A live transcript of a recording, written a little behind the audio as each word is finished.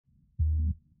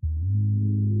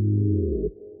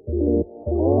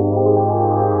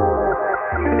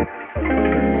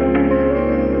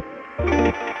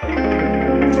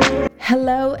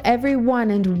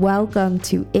everyone, and welcome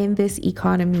to In This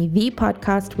Economy, the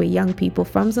podcast where young people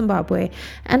from Zimbabwe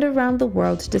and around the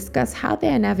world discuss how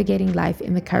they are navigating life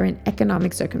in the current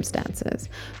economic circumstances.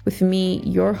 With me,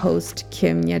 your host,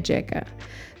 Kim Nyajeka.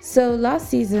 So last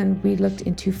season, we looked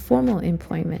into formal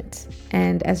employment.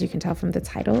 And as you can tell from the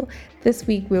title, this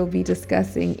week we'll be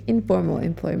discussing informal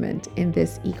employment in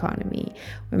this economy,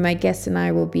 where my guest and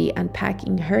I will be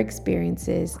unpacking her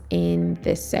experiences in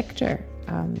this sector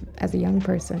as a young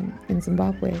person in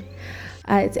Zimbabwe.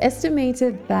 It's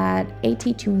estimated that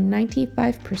 80 to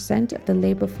 95% of the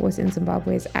labor force in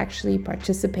Zimbabwe is actually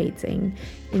participating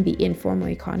in the informal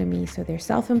economy. So they're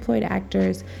self-employed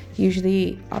actors,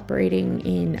 usually operating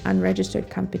in unregistered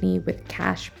company with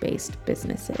cash-based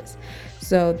businesses.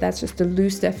 So that's just a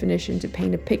loose definition to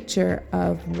paint a picture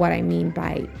of what I mean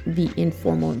by the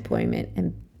informal employment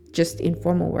and just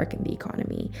informal work in the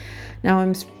economy. Now,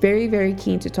 I'm very, very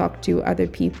keen to talk to other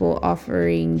people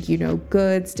offering,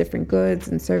 different goods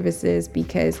and services,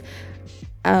 because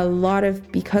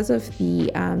because of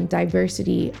the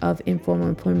diversity of informal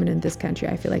employment in this country,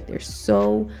 I feel like there's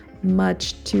so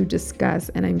much to discuss,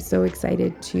 and I'm so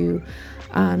excited to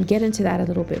get into that a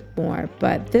little bit more.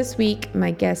 But this week,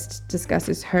 my guest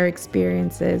discusses her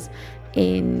experiences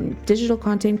in digital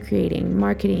content creating,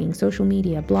 marketing, social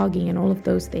media, blogging, and all of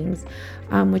those things,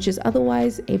 which is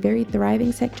otherwise a very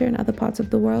thriving sector in other parts of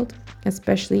the world,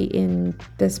 especially in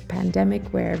this pandemic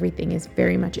where everything is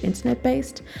very much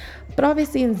internet-based. But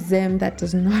obviously in Zim, that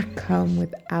does not come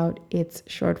without its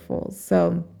shortfalls.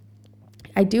 So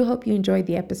I do hope you enjoyed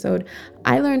the episode.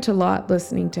 I learned a lot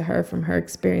listening to her from her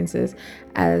experiences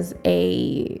as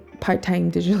a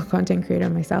part-time digital content creator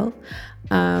myself.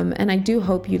 And I do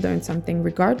hope you learn something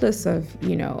regardless of,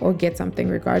 or get something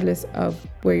regardless of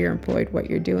where you're employed, what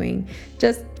you're doing,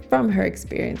 just from her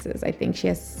experiences. I think she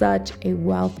has such a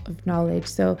wealth of knowledge.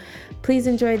 So please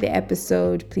enjoy the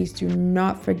episode. Please do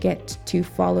not forget to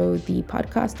follow the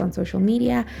podcast on social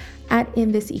media at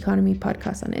In This Economy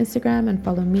Podcast on Instagram, and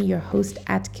follow me, your host,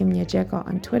 at Kim Nyajeka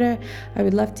on Twitter. I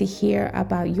would love to hear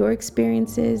about your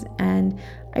experiences, and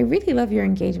I really love your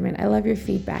engagement. I love your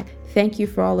feedback. Thank you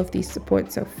for all of the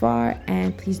support so far,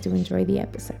 and please do enjoy the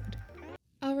episode.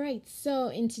 All right, so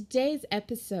in today's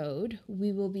episode,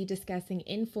 we will be discussing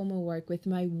informal work with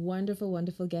my wonderful,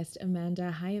 wonderful guest,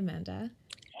 Amanda. Hi, Amanda.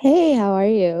 Hey, how are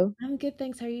you? I'm good,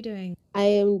 thanks. How are you doing? I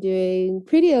am doing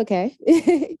pretty okay.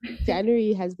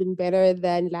 January has been better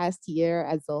than last year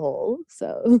as a whole,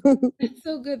 so. That's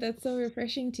so good. That's so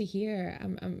refreshing to hear.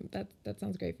 That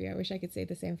sounds great for you. I wish I could say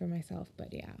the same for myself,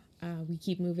 but yeah, we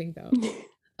keep moving though.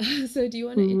 So do you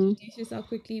want to introduce yourself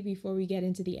quickly before we get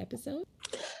into the episode?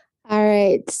 All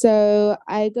right, so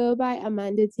I go by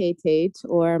Amanda Tate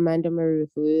or Amanda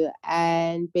Marufu,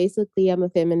 and basically I'm a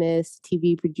feminist,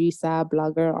 TV producer,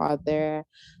 blogger, author,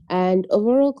 and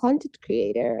overall content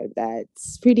creator.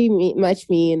 That's pretty much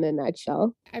me in a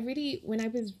nutshell. When I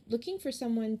was looking for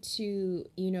someone to,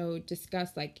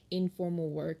 discuss like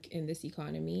informal work in this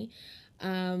economy,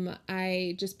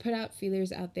 I just put out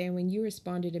feelers out there. And when you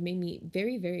responded, it made me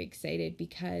very, very excited,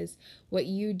 because what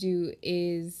you do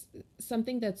is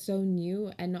something that's so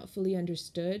new and not fully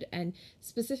understood. And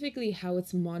specifically how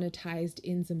it's monetized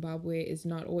in Zimbabwe is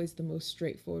not always the most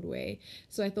straightforward way.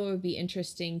 So I thought it would be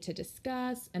interesting to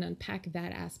discuss and unpack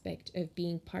that aspect of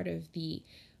being part of the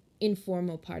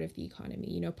informal part of the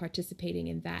economy, participating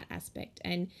in that aspect,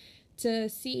 and to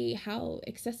see how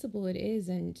accessible it is,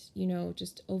 and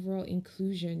just overall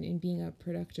inclusion in being a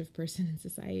productive person in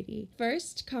society. The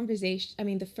first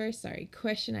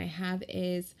question I have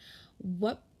is,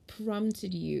 what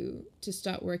prompted you to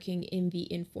start working in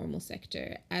the informal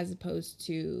sector as opposed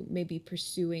to maybe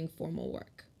pursuing formal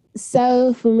work?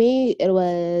 So for me, it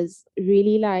was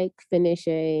really like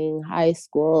finishing high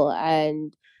school,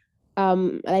 and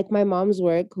like my mom's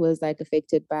work was like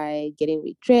affected by getting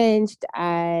retrenched,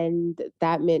 and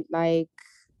that meant like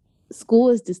school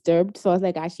was disturbed. So I was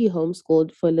like actually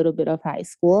homeschooled for a little bit of high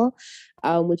school,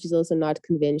 which is also not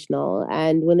conventional.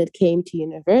 And when it came to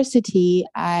university,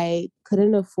 I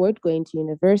couldn't afford going to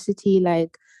university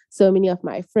like so many of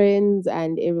my friends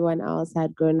and everyone else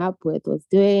had grown up with was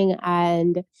doing.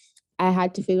 And I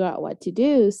had to figure out what to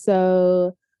do.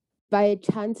 So by a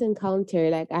chance encounter,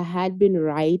 like I had been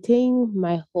writing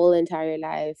my whole entire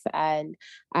life, and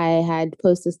I had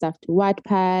posted stuff to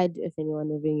Wattpad, if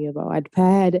anyone ever knew about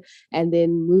Wattpad, and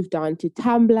then moved on to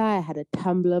Tumblr. I had a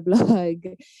Tumblr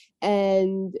blog.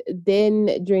 And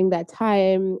then during that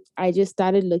time, I just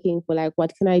started looking for like,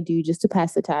 what can I do just to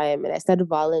pass the time? And I started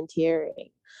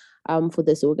volunteering for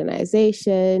this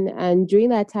organization. And during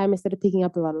that time, I started picking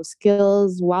up a lot of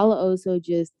skills while also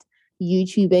just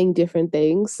YouTubing different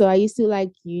things. So I used to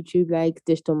like YouTube, like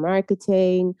digital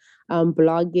marketing,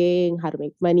 blogging, how to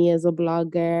make money as a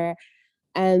blogger.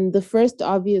 And the first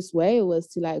obvious way was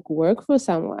to like work for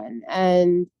someone.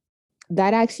 And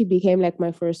that actually became like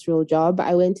my first real job.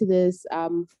 I went to this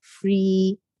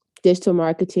free digital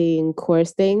marketing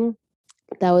course thing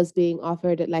that was being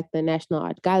offered at like the National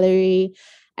Art Gallery.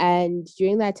 And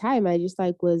during that time, I just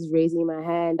like was raising my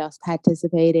hand. I was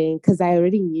participating because I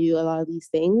already knew a lot of these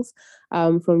things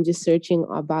from just searching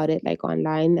about it like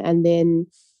online. And then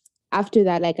after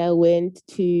that, like I went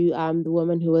to the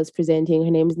woman who was presenting. Her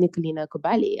name is Nicolina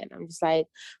Kobali, and I'm just like,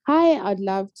 "Hi, I'd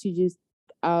love to just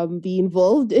be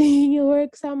involved in your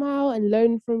work somehow and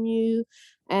learn from you.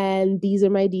 And these are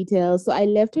my details." So I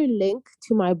left her link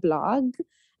to my blog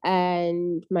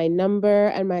and my number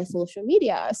and my social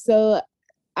media. So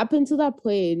up until that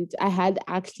point, I had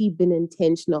actually been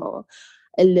intentional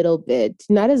a little bit,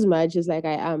 not as much as like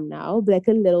I am now, but like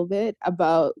a little bit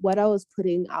about what I was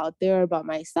putting out there about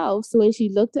myself. So when she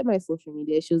looked at my social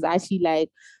media, she was actually like,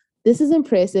 this is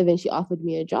impressive. And she offered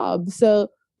me a job. So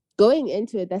going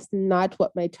into it, that's not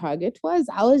what my target was.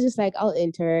 I was just like, I'll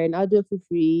intern, I'll do it for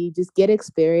free, just get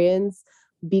experience.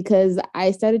 Because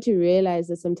I started to realize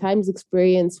that sometimes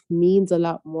experience means a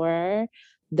lot more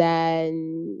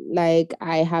than like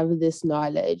I have this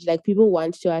knowledge. Like people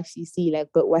want to actually see, like,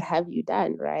 but what have you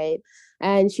done? Right.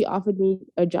 And she offered me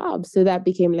a job. So that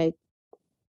became like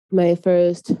my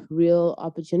first real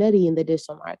opportunity in the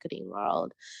digital marketing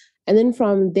world. And then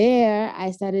from there,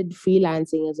 I started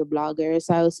freelancing as a blogger.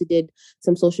 So I also did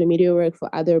some social media work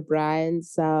for other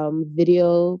brands, some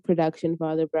video production for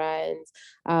other brands.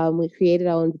 We created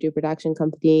our own video production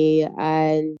company,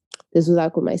 and this was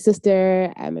like with my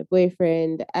sister and my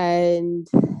boyfriend. And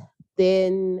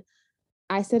then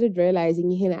I started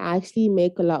realizing you can actually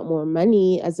make a lot more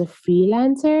money as a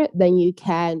freelancer than you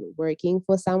can working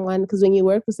for someone. Because when you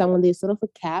work for someone, there's sort of a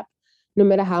cap no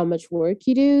matter how much work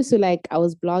you do. So like I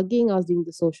was blogging, I was doing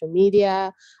the social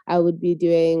media, I would be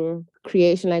doing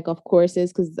creation like of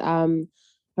courses because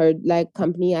her like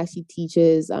company actually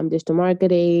teaches digital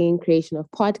marketing, creation of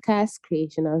podcasts,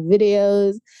 creation of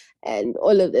videos, and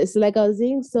all of this. So, like I was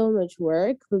doing so much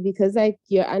work, but because like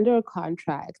you're under a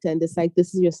contract and it's like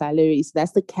this is your salary, so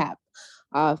that's the cap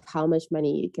of how much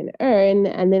money you can earn.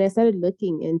 And then I started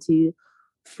looking into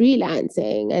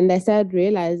freelancing and I started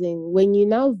realizing when you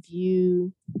now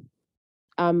view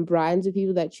brands of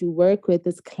people that you work with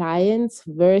as clients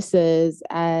versus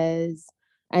as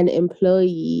an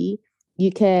employee,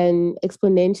 you can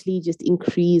exponentially just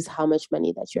increase how much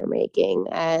money that you're making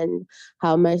and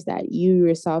how much that you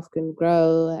yourself can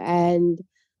grow. And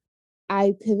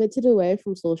I pivoted away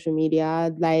from social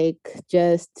media like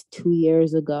just 2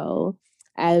 years ago.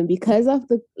 And because of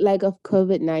the like of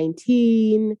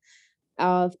COVID-19,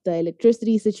 of the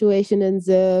electricity situation in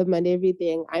Zim and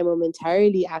everything, I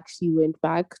momentarily actually went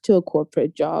back to a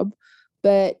corporate job.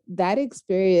 But that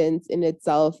experience in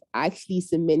itself actually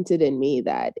cemented in me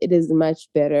that it is much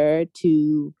better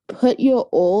to put your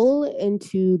all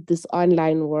into this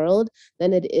online world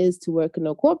than it is to work in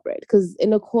a corporate. Because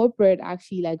in a corporate,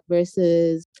 actually, like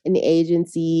versus an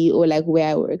agency or like where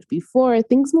I worked before,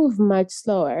 things move much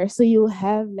slower. So you'll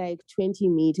have like 20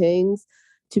 meetings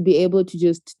to be able to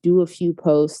just do a few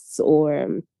posts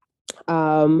or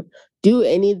um, do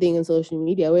anything in social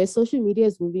media, where social media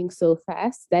is moving so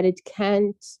fast that it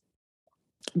can't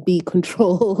be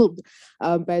controlled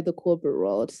by the corporate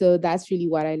world. So that's really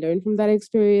what I learned from that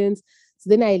experience. So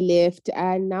then I left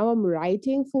and now I'm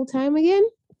writing full time again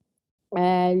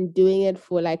and doing it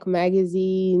for like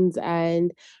magazines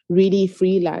and really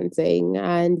freelancing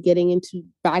and getting into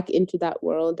back into that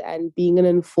world and being an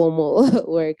informal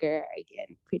worker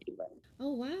again pretty much.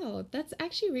 Oh, wow. That's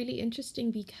actually really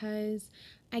interesting because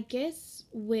I guess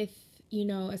with,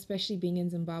 especially being in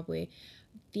Zimbabwe,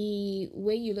 the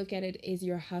way you look at it is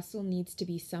your hustle needs to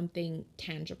be something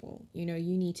tangible. You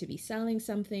need to be selling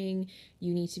something,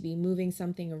 you need to be moving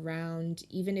something around.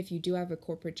 Even if you do have a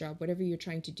corporate job, whatever you're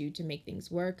trying to do to make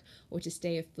things work or to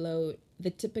stay afloat,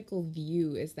 the typical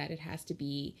view is that it has to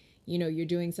be, you're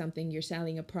doing something, you're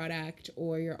selling a product,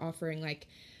 or you're offering like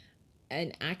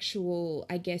an actual,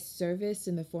 I guess, service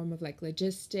in the form of like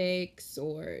logistics,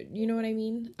 or you know what I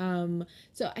mean.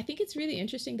 So I think it's really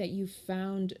interesting that you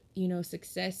found,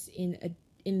 success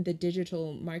in the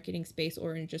digital marketing space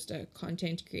or in just a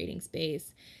content creating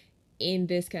space in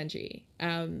this country.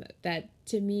 That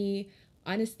to me,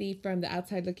 honestly, from the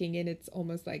outside looking in, it's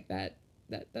almost like that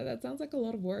sounds like a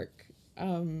lot of work.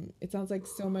 It sounds like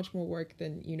so much more work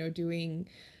than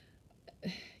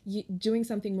doing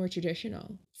something more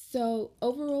traditional. So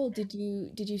overall, did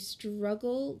you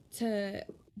struggle to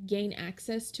gain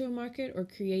access to a market or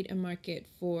create a market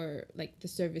for like the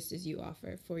services you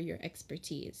offer for your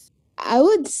expertise? I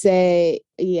would say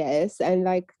yes. And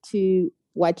like to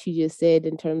what you just said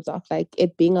in terms of like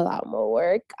it being a lot more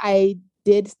work, I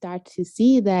did start to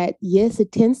see that yes,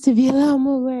 it tends to be a lot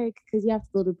more work because you have to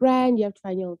build a brand, you have to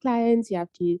find your own clients, you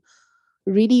have to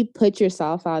really put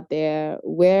yourself out there.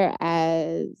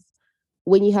 Whereas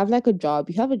when you have like a job,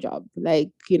 you have a job.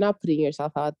 Like you're not putting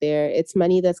yourself out there. It's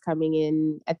money that's coming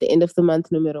in at the end of the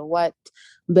month, no matter what.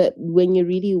 But when you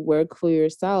really work for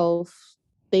yourself,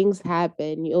 things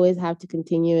happen. You always have to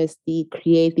continuously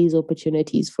create these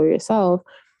opportunities for yourself.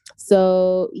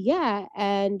 So yeah,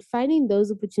 and finding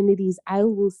those opportunities, I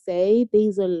will say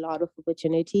there's a lot of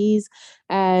opportunities,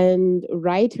 and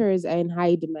writers are in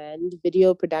high demand,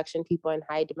 video production people are in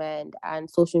high demand, and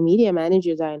social media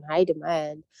managers are in high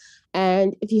demand.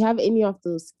 And if you have any of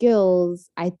those skills,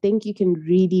 I think you can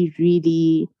really,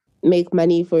 really make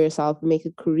money for yourself, make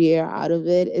a career out of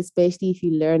it, especially if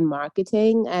you learn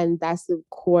marketing. And that's the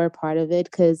core part of it.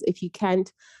 Because if you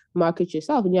can't market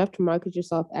yourself, and you have to market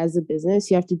yourself as a business,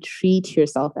 you have to treat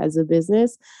yourself as a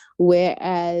business.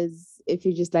 Whereas if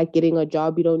you're just like getting a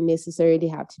job, you don't necessarily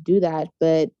have to do that.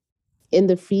 But in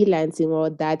the freelancing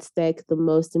world, that's like the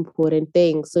most important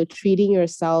thing. So treating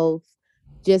yourself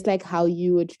just like how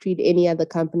you would treat any other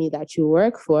company that you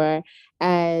work for.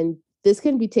 And this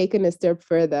can be taken a step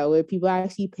further where people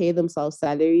actually pay themselves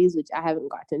salaries, which I haven't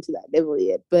gotten to that level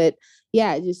yet. But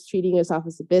yeah, just treating yourself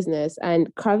as a business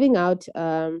and carving out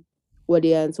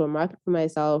audience or market for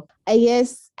myself, I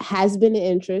guess has been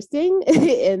interesting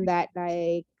in that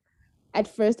like at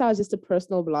first I was just a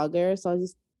personal blogger. So I was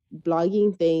just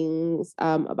blogging things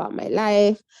about my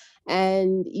life.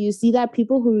 And you see that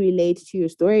people who relate to your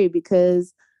story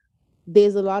because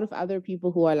there's a lot of other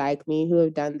people who are like me who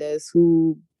have done this,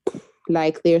 who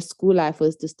like their school life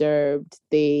was disturbed.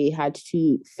 They had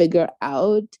to figure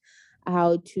out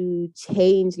how to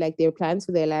change like their plans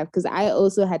for their life because I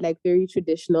also had like very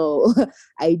traditional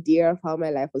idea of how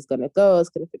my life was gonna go. I was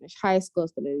gonna finish high school, I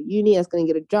was gonna go to uni, I was gonna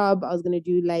get a job, I was gonna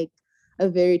do like a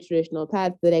very traditional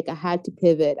path, but like I had to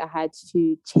pivot, I had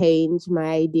to change my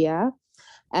idea.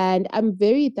 And I'm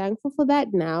very thankful for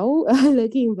that now,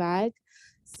 looking back.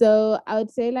 So I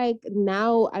would say like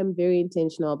now I'm very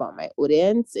intentional about my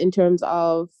audience in terms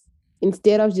of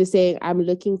instead of just saying I'm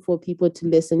looking for people to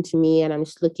listen to me and I'm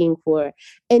just looking for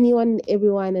anyone,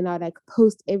 everyone, and I like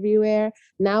post everywhere.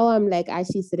 Now I'm like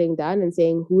actually sitting down and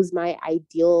saying who's my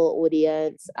ideal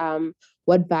audience,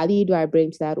 what value do I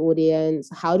bring to that audience?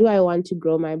 How do I want to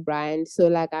grow my brand? So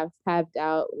like I've tapped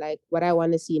out like what I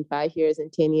want to see in 5 years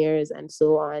and 10 years and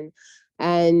so on.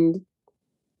 And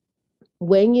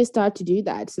when you start to do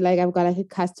that, so like I've got like a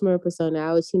customer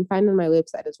persona, which you can find on my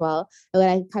website as well. I've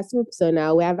got like a customer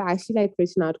persona where I've actually like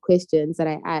written out questions that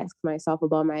I ask myself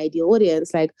about my ideal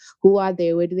audience, like who are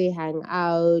they, where do they hang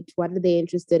out, what are they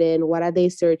interested in, what are they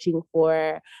searching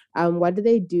for, what do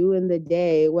they do in the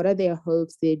day, what are their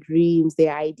hopes, their dreams,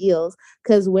 their ideals.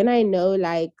 Because when I know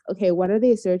like, okay, what are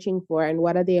they searching for and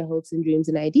what are their hopes and dreams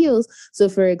and ideals. So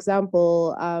for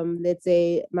example, let's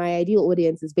say my ideal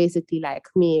audience is basically like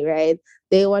me, right?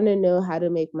 They want to know how to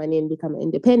make money and become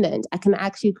independent. I can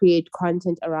actually create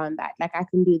content around that. Like I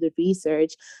can do the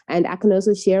research and I can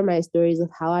also share my stories of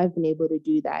how I've been able to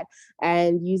do that.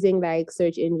 And using like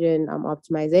search engine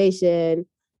optimization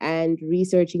and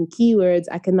researching keywords,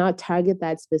 I cannot target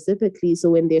that specifically. So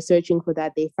when they're searching for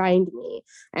that, they find me.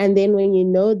 And then when you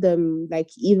know them like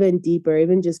even deeper,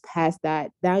 even just past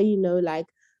that, now you know like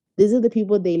these are the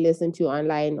people they listen to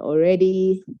online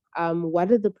already. What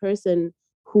are the person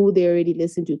who they already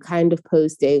listen to kind of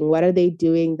posting? What are they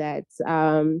doing that's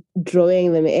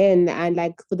drawing them in? And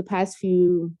like for the past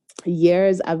few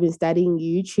years, I've been studying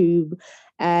YouTube.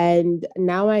 And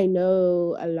now I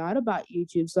know a lot about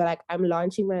YouTube. So like I'm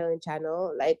launching my own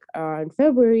channel like around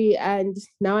February. And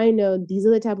now I know these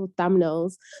are the type of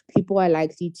thumbnails people are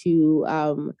likely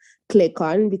to click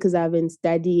on because I've been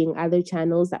studying other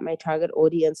channels that my target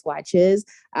audience watches.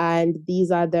 And these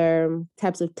are the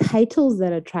types of titles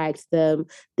that attract them.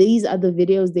 These are the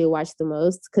videos they watch the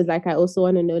most. Cause like I also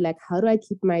want to know like how do I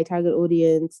keep my target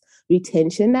audience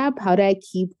retention up? How do I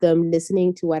keep them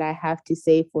listening to what I have to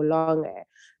say for longer?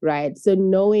 Right. So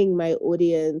knowing my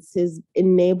audience has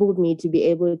enabled me to be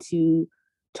able to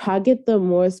target them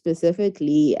more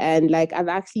specifically. And like I've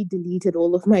actually deleted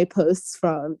all of my posts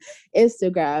from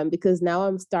Instagram because now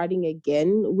I'm starting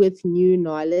again with new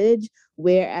knowledge,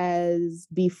 Whereas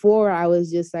before I was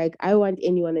just like, I want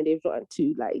anyone and everyone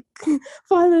to like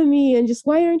follow me, and just,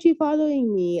 why aren't you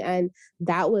following me? And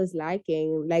that was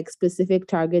lacking, like specific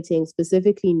targeting,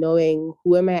 specifically knowing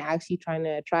who am I actually trying to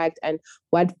attract, and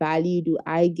what value do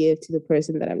I give to the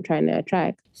person that I'm trying to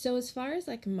attract. So, as far as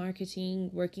like marketing,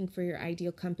 working for your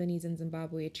ideal companies in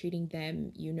Zimbabwe, treating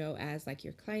them, as like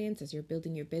your clients, as you're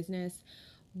building your business,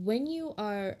 when you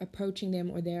are approaching them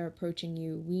or they're approaching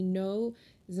you, we know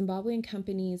Zimbabwean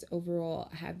companies overall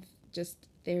have just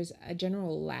there's a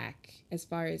general lack as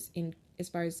far as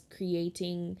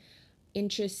creating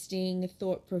interesting,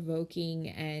 thought provoking,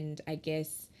 and I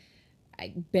guess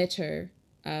better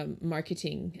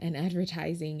marketing and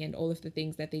advertising and all of the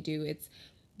things that they do. It's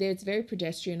very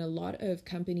pedestrian. A lot of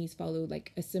companies follow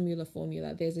like a similar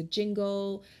formula. There's a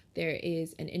jingle, there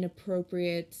is an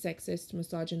inappropriate, sexist,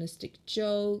 misogynistic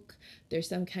joke, there's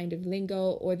some kind of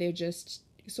lingo, or they're just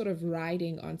sort of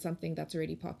riding on something that's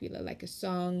already popular, like a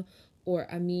song or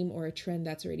a meme or a trend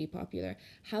that's already popular.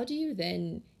 How do you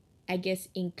then, I guess,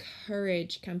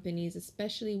 encourage companies,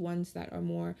 especially ones that are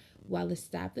more well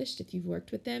established, if you've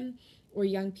worked with them, or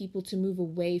young people to move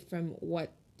away from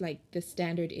what like the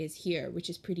standard is here, which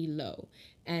is pretty low?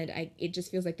 And it just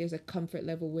feels like there's a comfort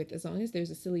level with, as long as there's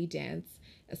a silly dance,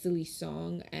 a silly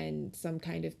song, and some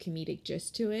kind of comedic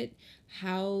gist to it.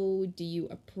 How do you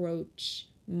approach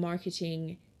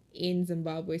marketing in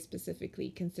Zimbabwe specifically,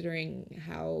 considering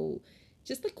how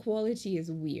just the quality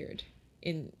is weird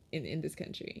in this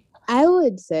country? I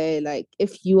would say, like,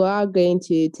 if you are going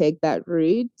to take that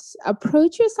route,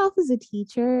 approach yourself as a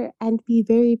teacher and be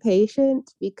very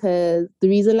patient, because the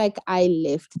reason, like, I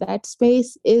left that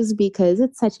space is because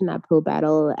it's such an uphill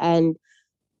battle, and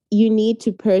you need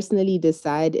to personally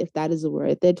decide if that is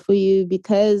worth it for you,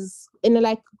 because in a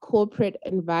like corporate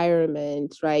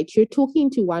environment, right, you're talking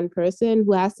to one person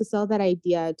who has to sell that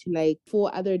idea to like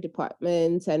four other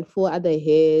departments and four other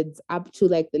heads up to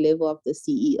like the level of the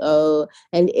CEO,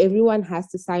 and everyone has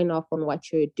to sign off on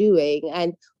what you're doing.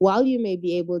 And while you may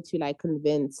be able to like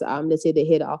convince let's say the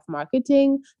head of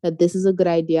marketing that this is a good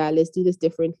idea, let's do this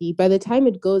differently, by the time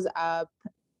it goes up,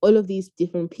 all of these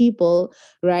different people,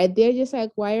 right? They're just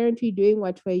like, why aren't we doing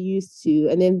what we're used to?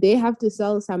 And then they have to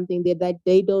sell something that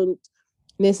they don't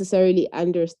necessarily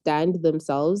understand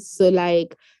themselves. So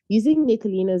like using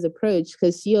Nicolina's approach,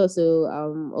 because she also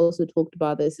talked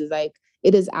about this, is like,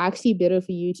 it is actually better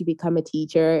for you to become a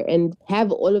teacher and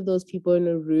have all of those people in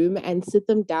a room and sit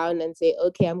them down and say,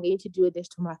 okay, I'm going to do a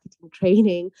digital marketing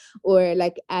training, or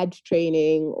like ad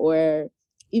training, or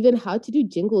even how to do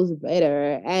jingles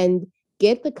better, and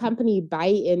get the company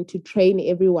buy-in to train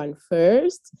everyone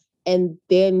first and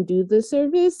then do the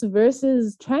service,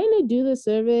 versus trying to do the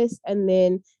service and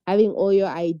then having all your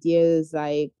ideas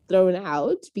like thrown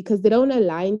out because they don't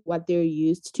align what they're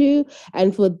used to.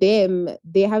 And for them,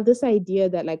 they have this idea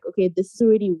that like, okay, this is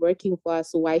already working for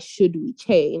us, so why should we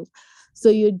change? So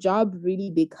your job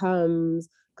really becomes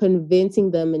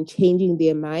convincing them and changing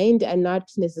their mind, and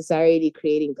not necessarily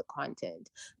creating the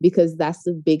content, because that's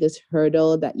the biggest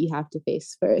hurdle that you have to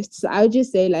face first. So I would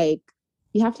just say, like,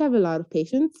 you have to have a lot of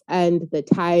patience and the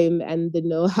time and the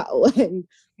know-how and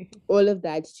all of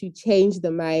that to change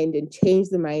the mind and change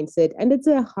the mindset. And it's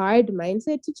a hard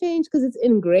mindset to change because it's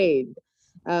ingrained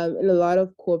in a lot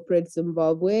of corporate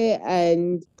Zimbabwe,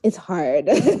 and it's hard.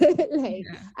 Like,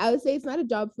 Yeah. I would say it's not a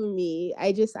job for me. I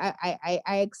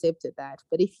accepted that.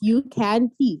 But if you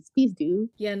can, please do.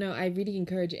 Yeah, no, I really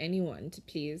encourage anyone to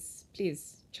please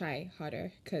try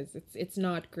harder, because it's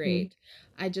not Mm. great.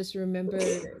 I just remember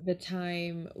the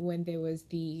time when there was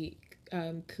the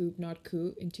coup, not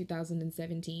coup, in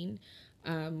 2017,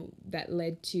 that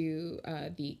led to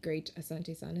the great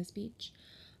Asante Sana speech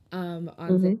on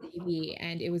Mm-hmm. ZTV,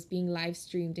 and it was being live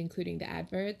streamed, including the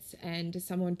adverts. And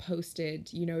someone posted,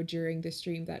 during the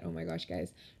stream that, oh my gosh,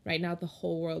 guys, right now the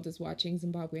whole world is watching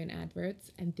Zimbabwean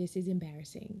adverts, and this is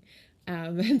embarrassing.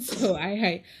 And so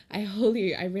I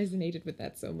resonated with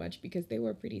that so much because they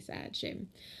were pretty sad, shame.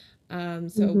 So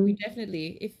we Mm-hmm.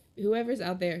 definitely, if whoever's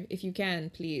out there, if you can,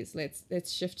 please let's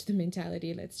shift the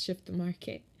mentality, let's shift the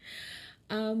market.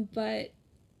 But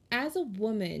as a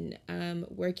woman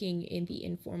working in the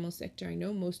informal sector, I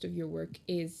know most of your work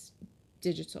is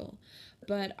digital,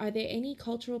 but are there any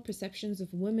cultural perceptions of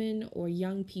women or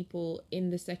young people in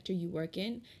the sector you work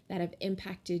in that have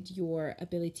impacted your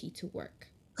ability to work?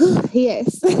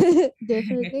 Yes,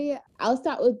 definitely. I'll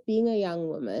start with being a young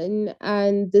woman.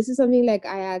 And this is something like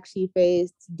I actually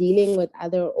faced dealing with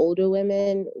other older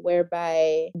women,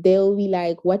 whereby they'll be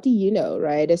like, what do you know?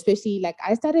 Right. Especially like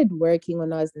I started working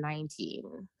when I was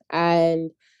 19.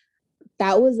 And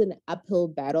that was an uphill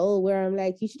battle where I'm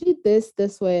like, you should do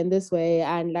this way, and this way.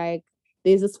 And like,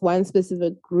 there's this one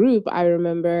specific group. I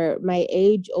remember my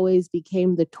age always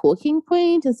became the talking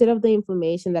point instead of the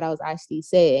information that I was actually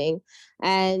saying.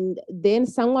 And then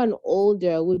someone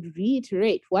older would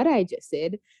reiterate what I just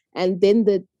said. And then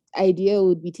the idea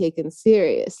would be taken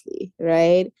seriously,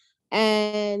 right?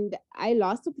 And I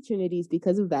lost opportunities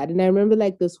because of that. And I remember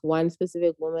like this one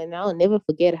specific woman, I'll never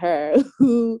forget her,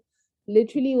 who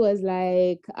literally was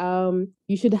like,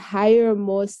 you should hire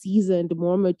more seasoned,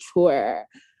 more mature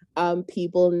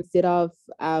people instead of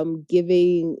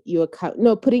giving your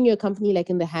putting your company like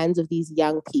in the hands of these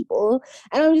young people.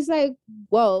 And I'm just like,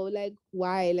 whoa, like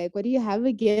why? Like, what do you have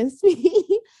against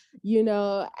me?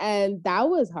 And that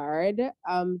was hard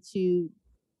to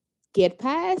get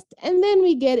past. And then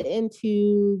we get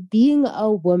into being a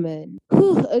woman.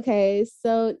 Whew, okay,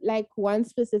 so like one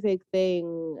specific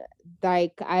thing,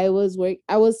 like I was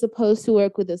supposed to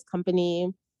work with this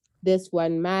company, this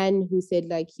one man who said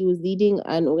like he was leading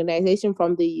an organization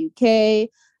from the UK,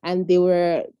 and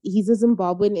he's a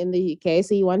Zimbabwean in the UK,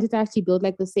 so he wanted to actually build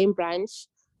like the same branch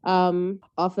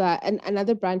of that, and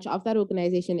another branch of that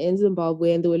organization in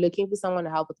Zimbabwe, and they were looking for someone to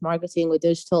help with marketing, with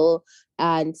digital,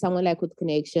 and someone like with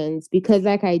connections, because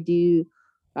like I do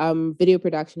video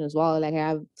production as well. Like I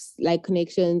have like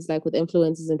connections like with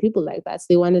influencers and people like that. So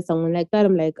they wanted someone like that.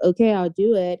 I'm like, okay, I'll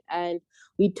do it. And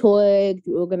we talked,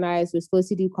 we organized, we're supposed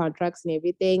to do contracts and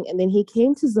everything. And then he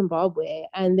came to Zimbabwe,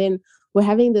 and then we're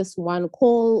having this one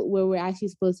call where we're actually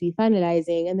supposed to be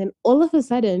finalizing. And then all of a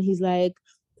sudden he's like,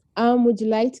 would you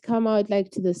like to come out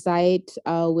like to the site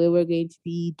where we're going to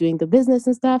be doing the business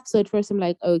and stuff? So at first I'm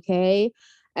like, okay.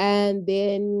 And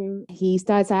then he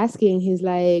starts asking, he's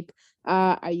like,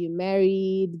 are you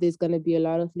married? There's gonna be a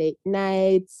lot of late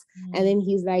nights. And then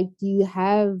he's like, do you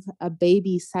have a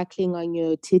baby suckling on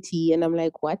your titty? And I'm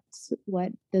like, what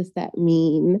does that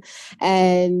mean?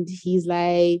 And he's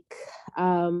like,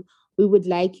 we would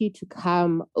like you to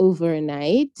come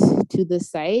overnight to the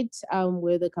site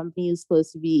where the company is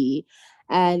supposed to be.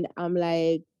 And I'm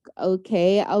like,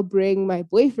 okay, I'll bring my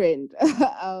boyfriend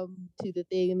to the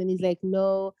thing. And then he's like,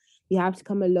 no, you have to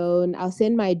come alone. I'll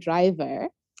send my driver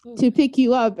to pick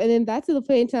you up. And then that's to the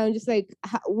point I'm just like,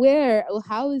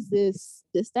 how is this?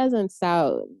 This doesn't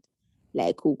sound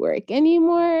like work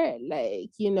anymore.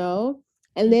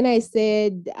 And then I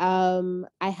said,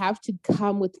 I have to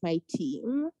come with my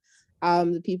team,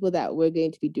 the people that we're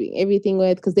going to be doing everything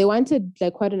with, because they wanted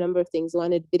like quite a number of things. They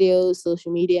wanted videos,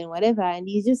 social media, and whatever. And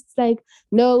he's just like,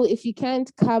 no, if you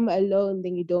can't come alone,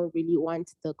 then you don't really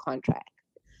want the contract.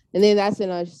 And then that's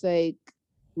when I was just like,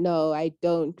 no, I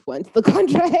don't want the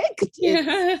contract.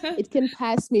 It can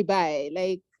pass me by.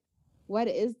 Like, what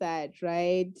is that,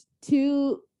 right?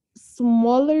 Two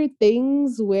smaller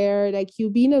things where like you'll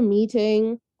be in a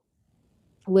meeting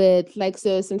with like,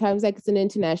 so sometimes like it's an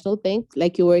international thing,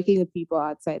 like you're working with people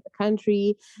outside the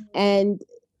country, and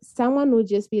someone would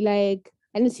just be like,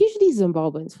 and it's usually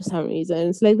Zimbabweans for some reason.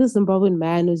 It's like this Zimbabwean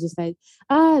man who's just like,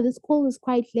 this call is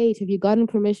quite late. Have you gotten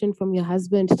permission from your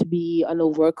husband to be on a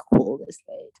work call this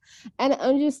late? And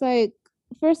I'm just like,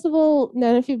 first of all,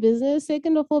 none of your business.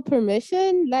 Second of all,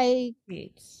 permission. Like,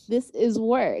 this is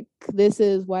work. This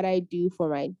is what I do for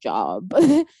my job.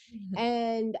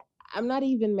 And I'm not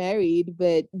even married,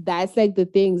 but that's like the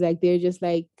things, like they're just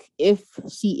like, if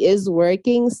she is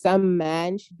working, some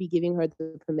man should be giving her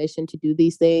the permission to do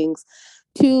these things.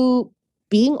 To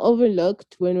being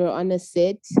overlooked when we're on a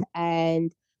set,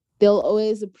 and they'll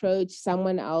always approach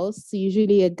someone else,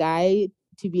 usually a guy,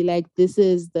 to be like, this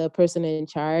is the person in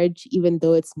charge, even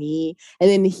though it's me. And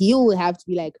then he will have to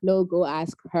be like, no, go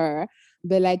ask her.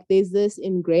 But like, there's this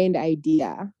ingrained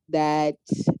idea that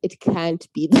it can't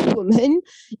be the woman,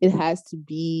 it has to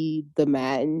be the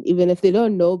man, even if they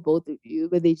don't know both of you,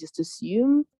 but they just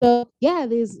assume. So yeah,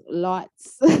 there's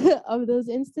lots of those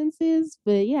instances,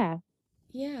 but yeah.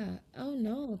 Yeah. Oh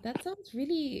no, that sounds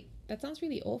really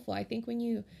awful. I think when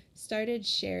you started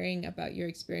sharing about your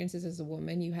experiences as a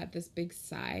woman, you had this big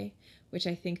sigh, which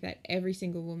I think that every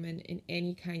single woman in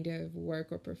any kind of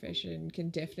work or profession can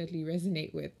definitely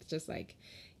resonate with. Just like,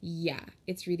 yeah,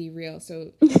 it's really real.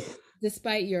 So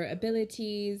despite your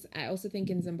abilities, I also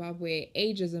think in Zimbabwe,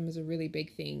 ageism is a really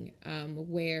big thing,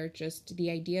 where just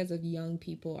the ideas of young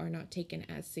people are not taken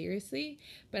as seriously.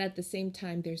 But at the same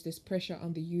time, there's this pressure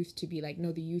on the youth to be like,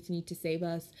 no, the youth need to save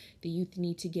us, the youth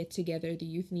need to get together, the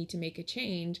youth need to make a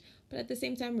change. But at the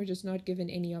same time, we're just not given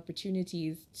any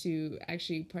opportunities to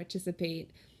actually participate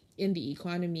in the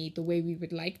economy the way we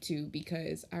would like to,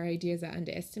 because our ideas are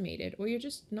underestimated, or you're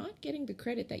just not getting the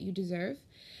credit that you deserve.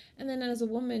 And then as a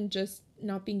woman, just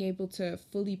not being able to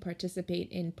fully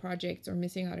participate in projects or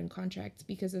missing out on contracts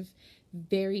because of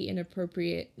very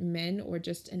inappropriate men or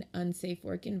just an unsafe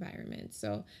work environment.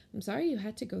 So I'm sorry you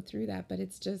had to go through that, but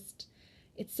it's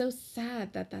so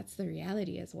sad that that's the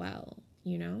reality as well,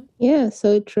 you know? Yeah,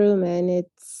 so true, man.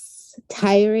 It's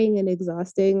tiring and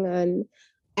exhausting. And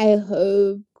I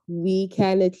hope we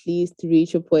can at least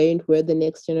reach a point where the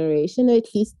next generation, or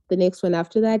at least the next one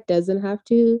after that, doesn't have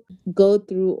to go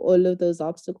through all of those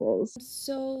obstacles.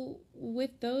 So, with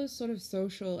those sort of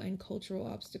social and cultural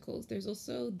obstacles, there's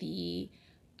also the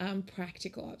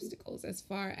practical obstacles as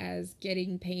far as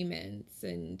getting payments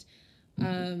and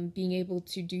being able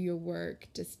to do your work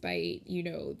despite,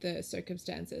 the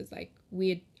circumstances. Like we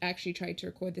had actually tried to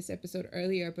record this episode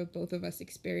earlier, but both of us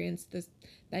experienced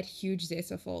that huge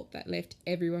ZESA fault that left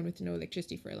everyone with no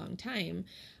electricity for a long time.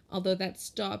 Although that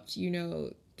stopped,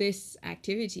 this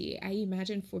activity, I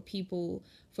imagine for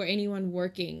anyone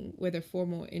working, whether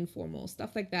formal or informal,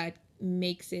 stuff like that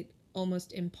makes it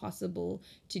almost impossible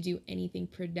to do anything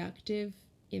productive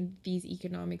in these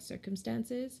economic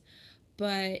circumstances.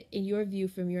 But in your view,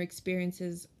 from your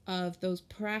experiences of those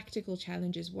practical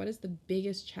challenges, what is the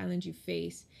biggest challenge you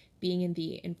face being in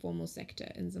the informal sector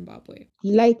in Zimbabwe?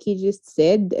 Like you just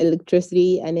said,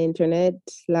 electricity and internet,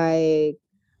 like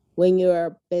when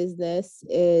your business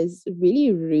is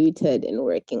really rooted in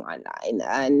working online.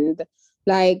 And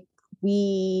like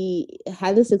we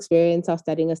had this experience of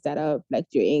starting a startup like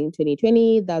during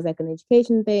 2020. That was like an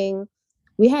education thing.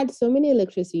 We had so many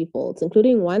electricity faults,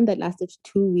 including one that lasted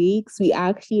 2 weeks. We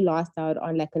actually lost out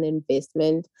on like an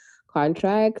investment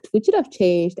contract, which would have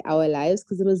changed our lives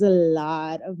because it was a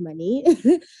lot of money.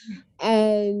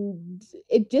 And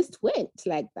it just went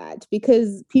like that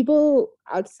because people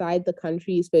outside the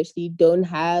country especially don't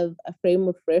have a frame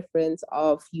of reference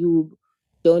of you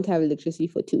don't have electricity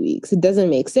for 2 weeks. It doesn't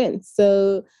make sense.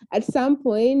 So at some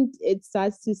point it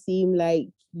starts to seem like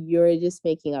you're just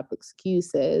making up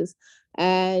excuses,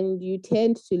 and you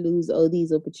tend to lose all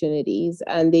these opportunities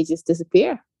and they just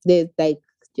disappear. They're like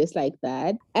just like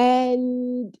that.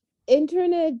 And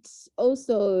internet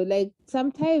also, like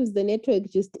sometimes the network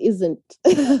just isn't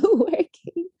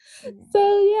working.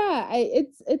 So yeah,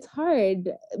 it's hard.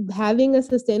 Having a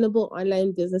sustainable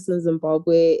online business in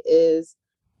Zimbabwe is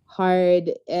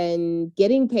hard, and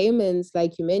getting payments,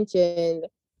 like you mentioned,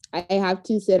 I have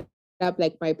to set up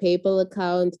like my PayPal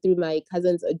account through my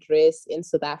cousin's address in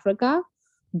South Africa,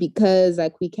 because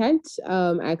like we can't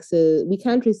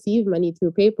receive money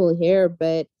through PayPal here,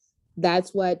 but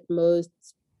that's what most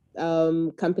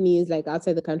companies like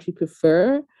outside the country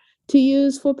prefer to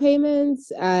use for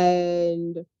payments.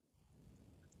 And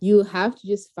you have to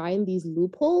just find these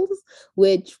loopholes,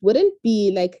 which wouldn't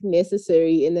be like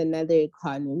necessary in another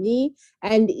economy.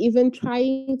 And even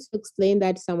trying to explain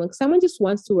that to someone just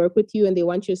wants to work with you and they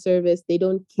want your service, they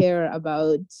don't care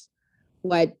about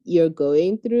what you're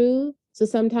going through. So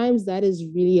sometimes that is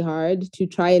really hard to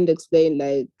try and explain.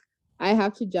 Like, I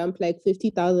have to jump like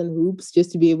 50,000 hoops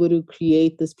just to be able to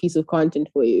create this piece of content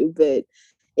for you. But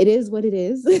it is what it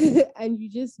is. And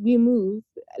we move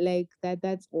like that.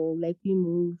 That's all. Like, we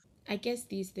move. I guess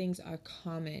these things are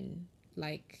common,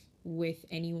 like with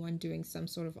anyone doing some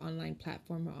sort of online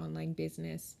platform or online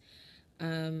business.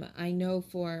 I know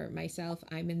for myself,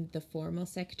 I'm in the formal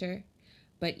sector,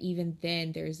 but even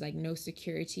then, there's like no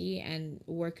security, and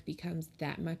work becomes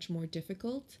that much more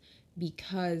difficult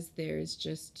because there's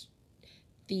just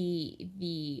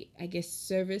the I guess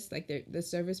service, like the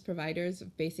service providers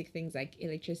of basic things like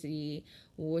electricity,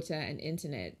 water, and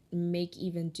internet make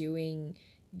even doing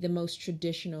the most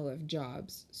traditional of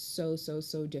jobs so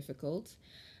difficult.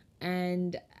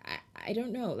 And I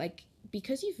don't know, like,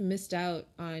 because you've missed out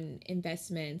on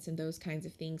investments and those kinds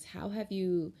of things, how have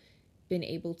you been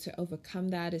able to overcome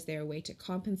that? Is there a way to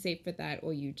compensate for that,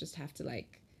 or you just have to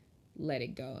like let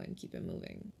it go and keep it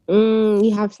moving?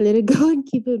 You have to let it go and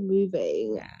keep it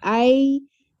moving. Yeah. I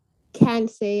can't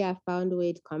say I found a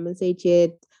way to compensate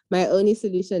yet. My only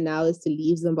solution now is to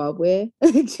leave Zimbabwe.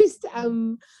 Just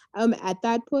I'm at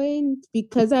that point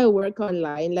because I work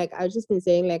online. Like I've just been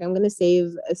saying, like I'm gonna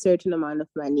save a certain amount of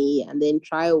money and then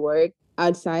try work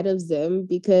outside of Zim,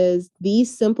 because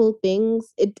these simple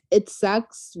things, it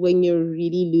sucks when you're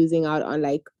really losing out on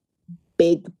like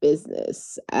big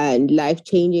business and life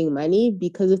changing money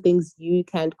because of things you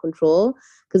can't control.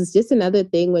 Because it's just another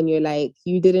thing when you're like,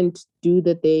 you didn't do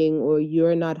the thing or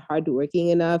you're not hardworking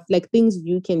enough, like things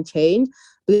you can change.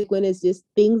 But like, when it's just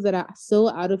things that are so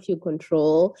out of your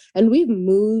control, and we've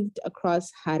moved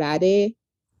across Harare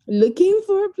looking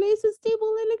for a place with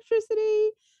stable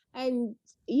electricity. And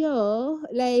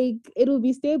like it'll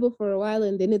be stable for a while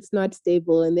and then it's not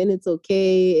stable and then it's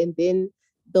okay. And then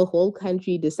the whole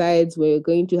country decides we're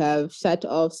going to have shut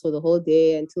offs for the whole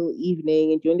day until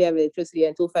evening and you only have electricity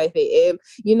until 5 a.m.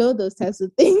 Those types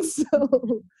of things.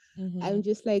 So Mm-hmm. I'm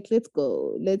just like, let's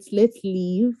go. Let's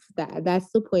leave.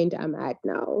 That's the point I'm at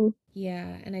now.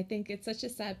 Yeah, and I think it's such a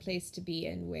sad place to be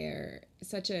in where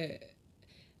such a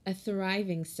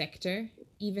thriving sector,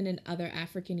 even in other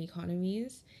African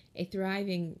economies, a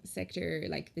thriving sector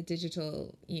like the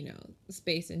digital,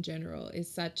 space in general is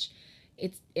such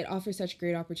it offers such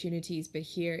great opportunities, but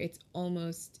here it's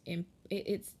almost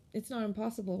it's not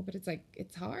impossible, but it's like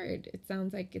it's hard. It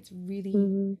sounds like it's really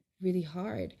Mm-hmm. really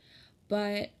hard.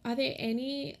 But are there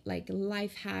any like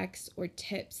life hacks or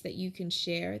tips that you can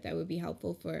share that would be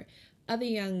helpful for other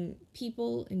young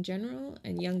people in general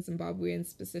and young Zimbabweans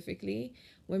specifically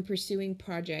when pursuing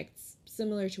projects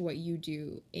similar to what you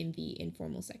do in the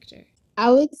informal sector?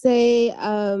 I would say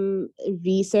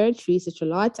research a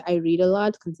lot. I read a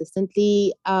lot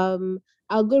consistently.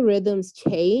 Algorithms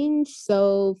change,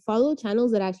 so follow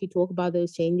channels that actually talk about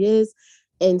those changes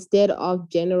instead of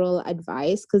general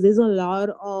advice because there's a lot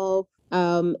of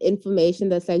information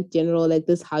that's like general, like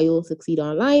this how you'll succeed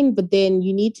online, but then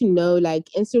you need to know like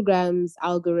Instagram's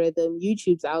algorithm,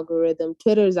 YouTube's algorithm,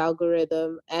 Twitter's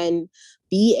algorithm, and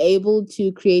be able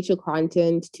to create your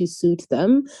content to suit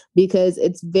them because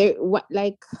it's very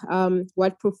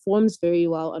what performs very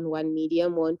well on one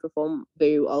medium won't perform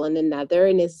very well on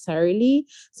another necessarily.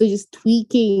 So just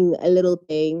tweaking a little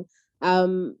thing,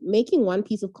 making one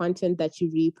piece of content that you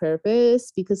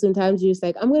repurpose because sometimes you're just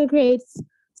like, I'm going to create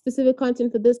specific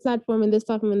content for this platform and this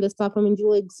platform and this platform, and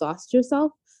you'll exhaust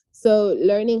yourself. So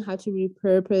learning how to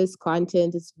repurpose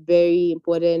content is very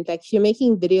important. Like if you're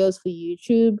making videos for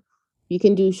YouTube, you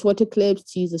can do shorter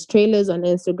clips to use as trailers on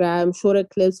Instagram, shorter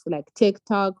clips for like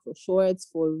TikTok, for shorts,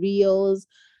 for reels,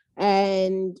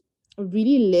 and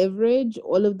really leverage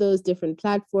all of those different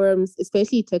platforms,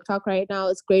 especially TikTok right now.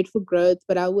 It's great for growth,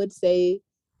 but I would say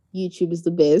YouTube is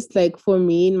the best. Like for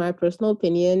me, in my personal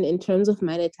opinion, in terms of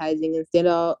monetizing,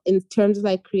 in terms of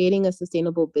like creating a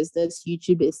sustainable business,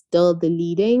 YouTube is still the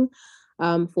leading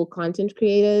for content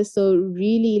creators. So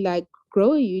really like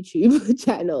grow a YouTube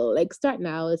channel. Like start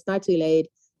now. It's not too late.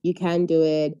 You can do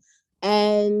it.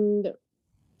 And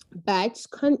batch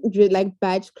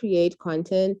create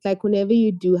content. Like whenever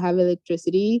you do have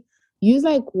electricity, use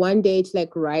like one day to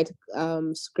like write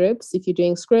scripts if you're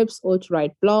doing scripts or to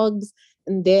write blogs.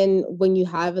 And then when you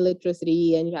have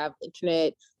electricity and you have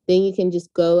internet, then you can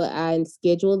just go and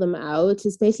schedule them out,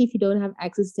 especially if you don't have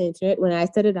access to internet. When I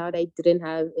started out, I didn't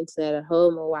have internet at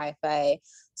home or Wi-Fi.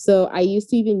 So I used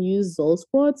to even use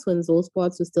Zolsports when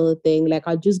Zolsports was still a thing. Like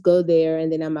I'll just go there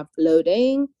and then I'm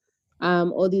uploading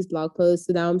all these blog posts.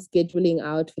 So now I'm scheduling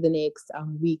out for the next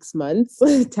weeks, months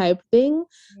type thing,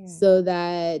 Yeah. so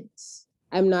that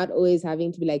I'm not always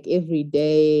having to be like every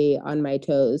day on my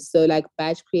toes. So like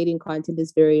batch creating content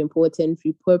is very important.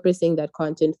 Repurposing that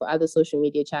content for other social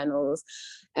media channels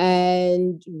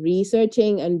and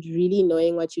researching and really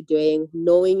knowing what you're doing,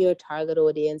 knowing your target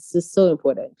audience is so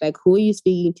important. Like who are you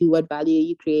speaking to? What value are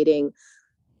you creating?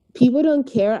 People don't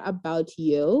care about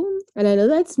you. And I know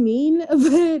that's mean,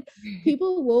 but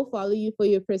people will follow you for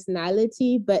your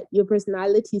personality, but your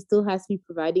personality still has to be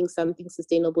providing something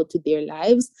sustainable to their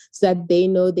lives so that they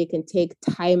know they can take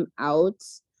time out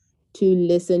to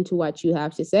listen to what you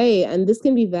have to say. And this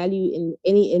can be value in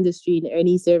any industry, in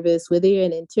any service, whether you're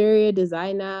an interior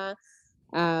designer,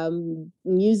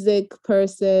 music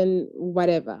person,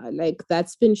 whatever. Like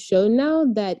that's been shown now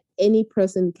that any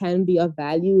person can be of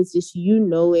value. It's just you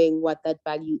knowing what that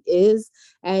value is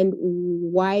and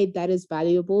why that is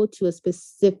valuable to a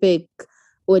specific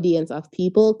audience of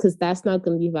people, because that's not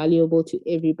going to be valuable to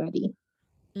everybody.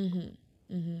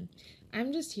 Mm-hmm. Mm-hmm.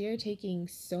 I'm just here taking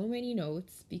so many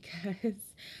notes because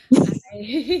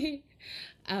I,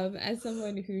 as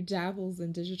someone who dabbles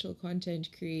in digital content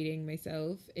creating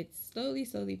myself, it's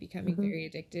slowly becoming Mm-hmm. very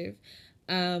addictive.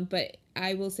 But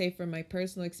I will say from my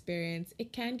personal experience,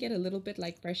 it can get a little bit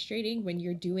like frustrating when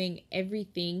you're doing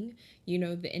everything,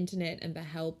 the internet and the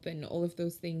help and all of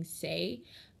those things say,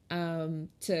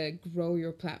 to grow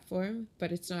your platform,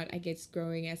 but it's not, I guess,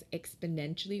 growing as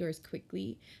exponentially or as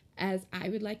quickly as I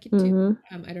would like it to.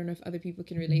 Mm-hmm. I don't know if other people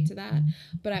can relate to that,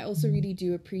 but I also really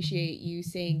do appreciate you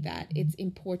saying that it's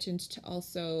important to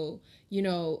also,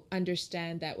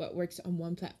 understand that what works on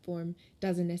one platform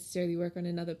doesn't necessarily work on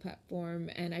another platform.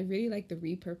 And I really like the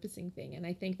repurposing thing. And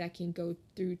I think that can go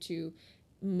through to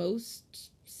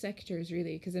most sectors,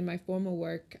 really, because in my formal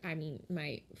work, I mean,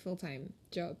 my full time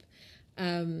job,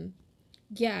 um,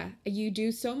 Yeah, you do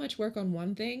so much work on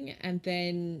one thing and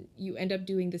then you end up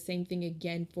doing the same thing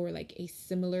again for like a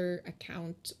similar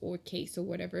account or case or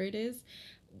whatever it is.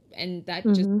 And that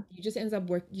just Mm-hmm. you just end up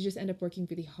working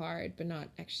really hard but not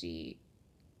actually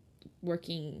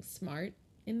working smart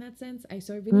in that sense. I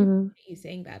really Mm-hmm. appreciate you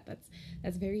saying that. That's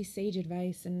very sage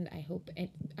advice, and I hope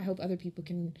other people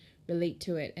can relate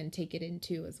to it and take it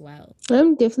into as well.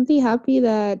 I'm definitely happy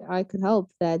that I could help.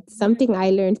 That's Yeah. something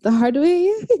I learned the hard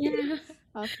way. Yeah.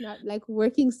 Of not like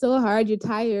working so hard, you're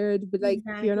tired, but like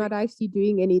you're Exactly. not actually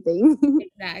doing anything.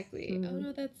 Exactly. Oh Mm.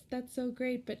 no, that's so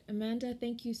great. But Amanda,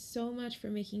 thank you so much for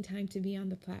making time to be on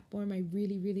the platform. I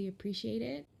really, really appreciate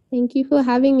it. Thank you for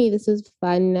having me. This was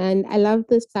fun, and I love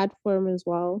this platform as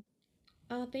well.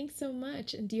 Thanks so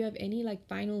much. And do you have any like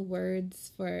final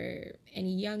words for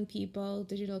any young people,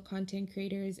 digital content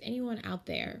creators, anyone out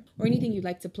there, or anything you'd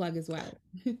like to plug as well?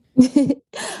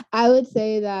 I would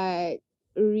say that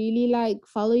really like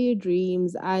follow your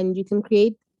dreams, and you can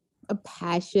create a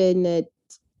passionate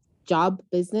job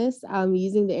business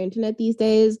using the internet these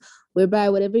days, whereby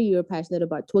whatever you're passionate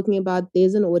about talking about,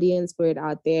 there's an audience for it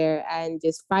out there, and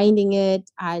just finding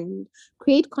it and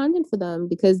create content for them,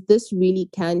 because this really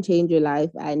can change your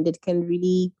life and it can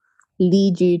really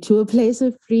lead you to a place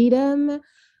of freedom.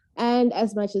 And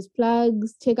as much as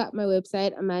plugs, check out my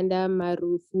website,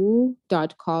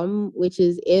 amandamarufu.com, which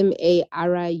is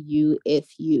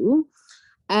Marufu.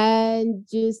 And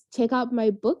just check out my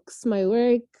books, my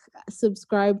work,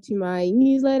 subscribe to my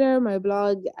newsletter, my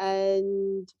blog,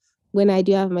 and when I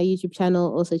do have my YouTube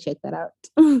channel, also check that out.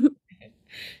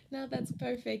 No, that's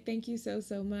perfect. Thank you so,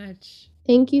 so much.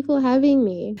 Thank you for having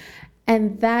me.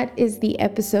 And that is the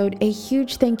episode. A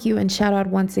huge thank you and shout out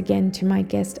once again to my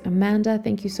guest, Amanda.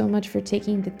 Thank you so much for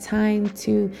taking the time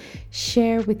to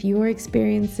share with your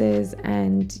experiences,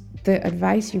 and the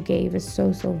advice you gave is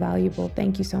so, so valuable.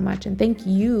 Thank you so much. And thank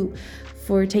you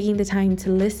for taking the time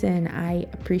to listen. I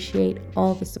appreciate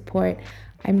all the support.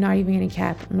 I'm not even going to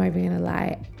cap, I'm not even going to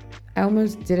lie. I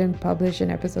almost didn't publish an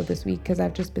episode this week because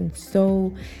I've just been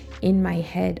so in my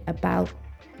head about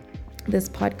this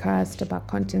podcast, about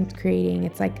content creating.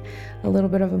 It's like a little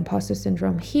bit of imposter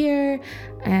syndrome here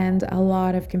and a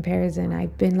lot of comparison.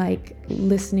 I've been like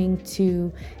listening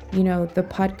to, the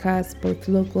podcasts, both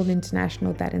local and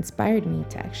international, that inspired me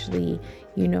to actually,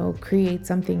 create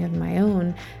something of my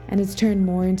own. And it's turned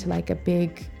more into like a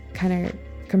big kind of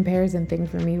comparison thing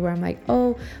for me, where I'm like,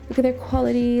 oh, look at their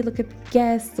quality, look at the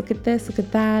guests, look at this, look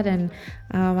at that. And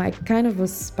I kind of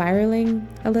was spiraling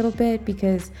a little bit,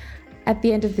 because at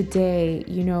the end of the day,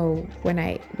 when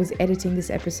I was editing this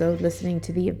episode, listening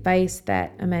to the advice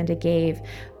that Amanda gave,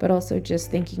 but also just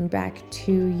thinking back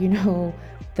to,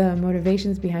 the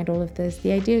motivations behind all of this,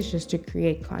 the idea is just to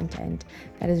create content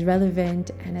that is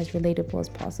relevant and as relatable as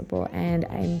possible. And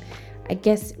I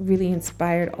guess, really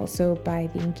inspired also by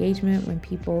the engagement when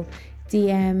people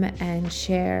DM and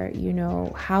share,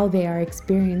 how they are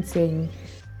experiencing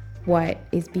what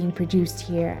is being produced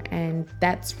here. And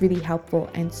that's really helpful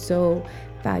and so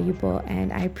valuable.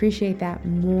 And I appreciate that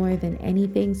more than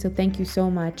anything. So thank you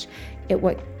so much.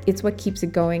 It's what keeps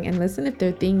it going. And listen, if there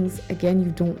are things, again,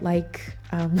 you don't like,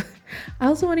 I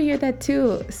also want to hear that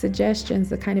too. Suggestions,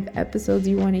 the kind of episodes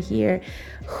you want to hear,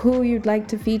 who you'd like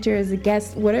to feature as a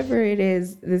guest, whatever it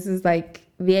is. This is like,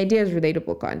 the idea is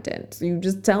relatable content. So you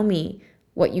just tell me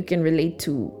what you can relate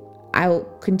to. I'll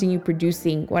continue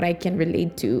producing what I can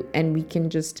relate to, and we can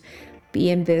just be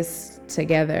in this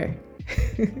together.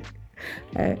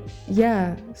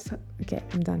 Yeah. So, okay,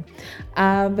 I'm done.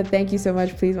 But thank you so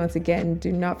much. Please, once again,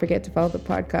 do not forget to follow the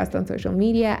podcast on social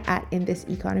media at In This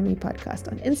Economy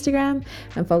Podcast on Instagram,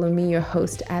 and follow me, your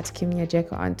host, at Kimia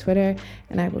Jeka on Twitter.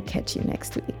 And I will catch you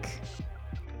next week.